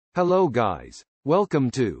Hello guys.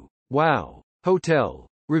 Welcome to Wow Hotel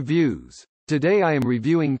Reviews. Today I am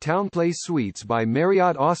reviewing TownePlace Suites by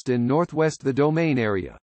Marriott Austin Northwest, the Domain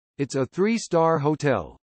area. It's a 3-star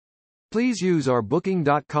hotel. Please use our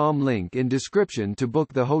booking.com link in description to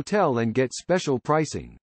book the hotel and get special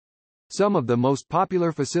pricing. Some of the most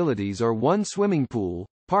popular facilities are 1 swimming pool,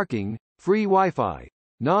 parking, free Wi-Fi,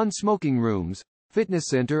 non-smoking rooms, fitness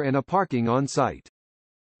center and a parking on site.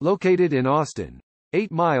 Located in Austin, 8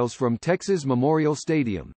 miles from Texas Memorial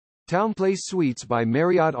Stadium, TownePlace Suites by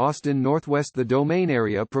Marriott Austin Northwest, the Domain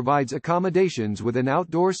area provides accommodations with an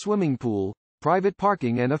outdoor swimming pool, private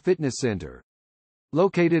parking and a fitness center.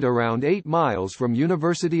 Located around 8 miles from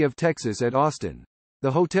University of Texas at Austin,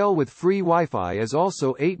 the hotel with free Wi-Fi is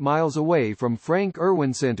also 8 miles away from Frank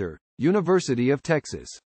Erwin Center, University of Texas.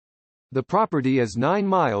 The property is 9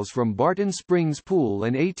 miles from Barton Springs Pool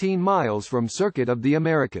and 18 miles from Circuit of the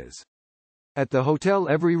Americas. At the hotel,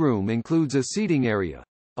 every room includes a seating area,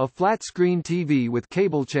 a flat-screen TV with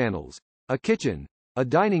cable channels, a kitchen, a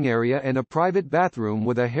dining area and a private bathroom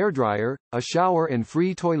with a hairdryer, a shower and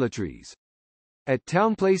free toiletries. At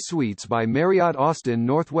TownePlace Suites by Marriott Austin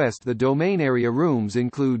Northwest, the Domain area, rooms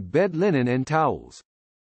include bed linen and towels.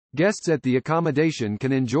 Guests at the accommodation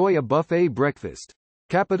can enjoy a buffet breakfast.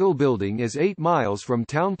 Capitol Building is 8 miles from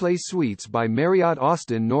TownePlace Suites by Marriott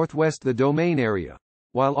Austin Northwest, the Domain area,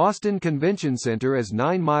 while Austin Convention Center is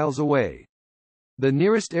 9 miles away. The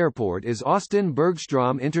nearest airport is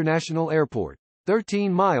Austin-Bergstrom International Airport,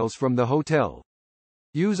 13 miles from the hotel.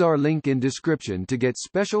 Use our link in description to get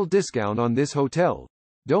special discount on this hotel.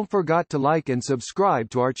 Don't forget to like and subscribe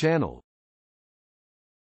to our channel.